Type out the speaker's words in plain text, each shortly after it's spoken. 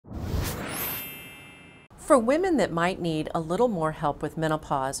For women that might need a little more help with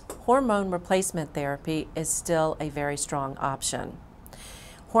menopause, hormone replacement therapy is still a very strong option.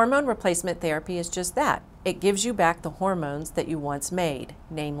 Hormone replacement therapy is just that. It gives you back the hormones that you once made,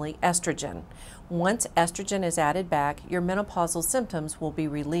 namely estrogen. Once estrogen is added back, your menopausal symptoms will be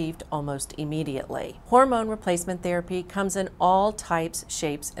relieved almost immediately. Hormone replacement therapy comes in all types,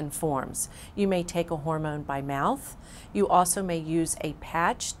 shapes, and forms. You may take a hormone by mouth. You also may use a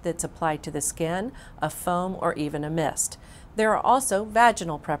patch that's applied to the skin, a foam, or even a mist. There are also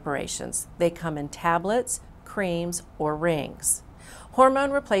vaginal preparations. They come in tablets, creams, or rings.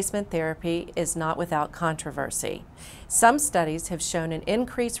 Hormone replacement therapy is not without controversy. Some studies have shown an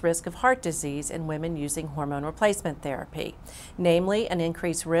increased risk of heart disease in women using hormone replacement therapy, namely an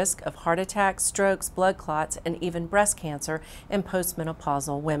increased risk of heart attacks, strokes, blood clots, and even breast cancer in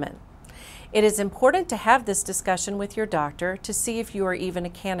postmenopausal women. It is important to have this discussion with your doctor to see if you are even a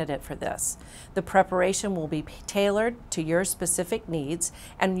candidate for this. The preparation will be tailored to your specific needs,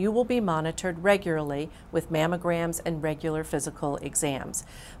 and you will be monitored regularly with mammograms and regular physical exams.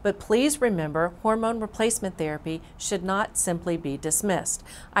 But please remember, hormone replacement therapy should not simply be dismissed.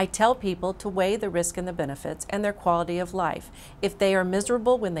 I tell people to weigh the risk and the benefits and their quality of life. If they are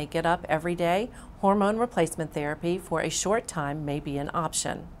miserable when they get up every day, hormone replacement therapy for a short time may be an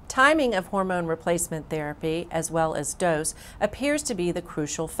option. Timing of hormone replacement therapy, as well as dose, appears to be the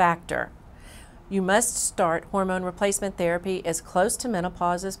crucial factor. You must start hormone replacement therapy as close to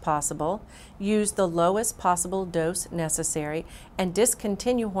menopause as possible, use the lowest possible dose necessary, and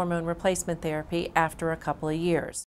discontinue hormone replacement therapy after a couple of years.